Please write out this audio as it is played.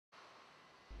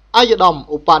អាយដាម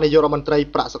ឧបនាយករដ្ឋមន្ត្រី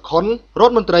ប្រាក់សុខុនរ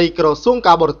ដ្ឋមន្ត្រីក្រសួង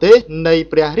ការបរទេសនៃ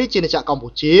ព្រះរាជាណាចក្រកម្ពុ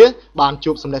ជាបាន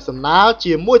ជួបសម្ដែងសម្ដាល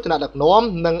ជាមួយថ្នាក់ដឹកនាំ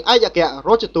និងឯកអគ្គរ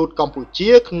ដ្ឋទូតកម្ពុ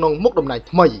ជាក្នុងមុខតំណែង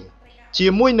ថ្មីជា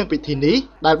មួយនឹងពិធីនេះ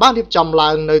ដែលបានរៀបចំឡើ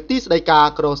ងនៅទីស្តីការ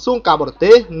ក្រសួងការបរ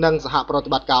ទេសនិងសហប្រតិ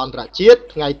បត្តិការអន្តរជាតិ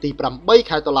ថ្ងៃទី8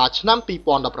ខែតុលាឆ្នាំ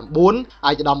2019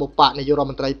អាយដាមឧបនាយករដ្ឋ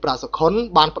មន្ត្រីប្រាក់សុខុន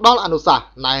បានផ្ដល់អនុសាសន៍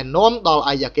ណែនាំដល់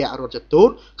ឯកអគ្គរដ្ឋទូត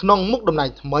ក្នុងមុខតំណែង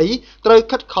ថ្មីត្រូវ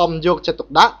ខិតខំយកចិត្តទុក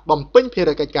ដាក់បំពេញភារ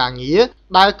កិច្ចការងារ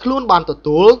ដែលខ្លួនបានទ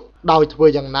ទួលដោយធ្វើ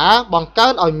យ៉ាងណាបង្កើ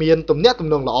នឲ្យមានទំនាក់ទំ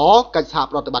នងល្អកិច្ចសហ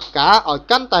ប្រតិបត្តិការឲ្យ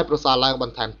កាន់តែប្រសើរឡើងប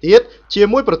ន្ថែមទៀតជា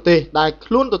មួយប្រទេសដែល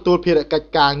ខ្លួនទទួលភារកិច្ច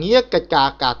ការងារកិច្ចការ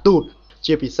ការទូត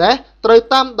ជាពិសេសត្រូវ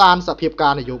តាមដានសភាពកា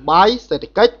រនយោបាយសេដ្ឋ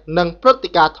កិច្ចនិងព្រឹត្តិ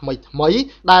ការណ៍ថ្មីៗ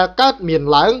ដែលកើតមាន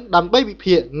ឡើងដើម្បីវិ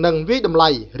ភាគនិងវិយតម្លៃ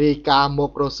រាយការណ៍មក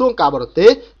ក្រសួងការបរទេ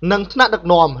សនិងថ្នាក់ដឹក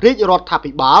នាំរាជរដ្ឋា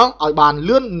ភិបាលឲ្យបាន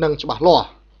លឿននិងច្បាស់លាស់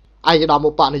ឯកឧត្តម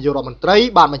ឧបនាយករដ្ឋមន្ត្រី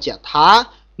បានបញ្ជាក់ថា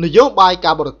នយោបាយ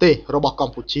ការបរទេសរបស់ក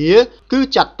ម្ពុជាគឺ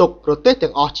ចាត់ទុកប្រទេស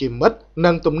ទាំងអស់ជាមិត្ត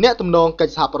និងទំនាក់ទំនងកិ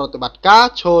ច្ចសហប្រតិបត្តិការ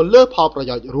ឈលលើផលប្រ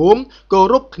យោជន៍រួមគោ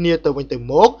រពគ្នាទៅវិញទៅ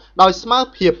មកដោយស្មើ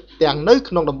ភាពទាំងនៅ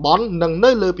ក្នុងតំបន់និង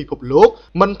នៅលើពិភពលោក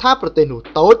មិនថាប្រទេសនោះ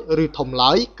តូចឬធំ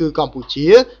ឡើយគឺកម្ពុជា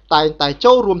តែងតែ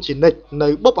ចូលរួមជានិច្ចនៅ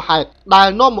បុព្វហេតុដែល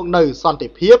នាំមកនូវសន្តិ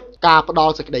ភាពការផ្ដ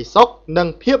ល់សេចក្តីសុខនិង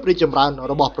ភាពរីកចម្រើន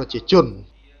របស់ប្រជាជន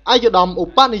ឯកឧត្តមឧ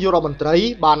បនាយករដ្ឋមន្ត្រី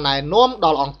បានណែនាំដ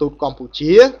ល់អង្គទូតកម្ពុ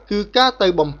ជាគឺការទៅ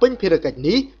បំពេញភារកិច្ច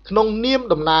នេះក្នុងនាម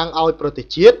តំណាងឲ្យប្រទេស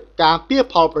ជាតិការពារ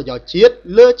ផលប្រយោជន៍ជាតិ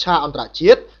លើឆាកអន្តរ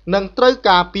ជាតិនិងត្រូវ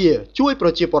ការពារជួយប្រ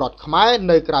ជាពលរដ្ឋខ្មែរ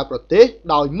នៅក្រៅប្រទេស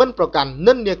ដោយមិនប្រកាន់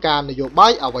និន្នាការនយោបា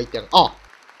យអ្វីទាំងអស់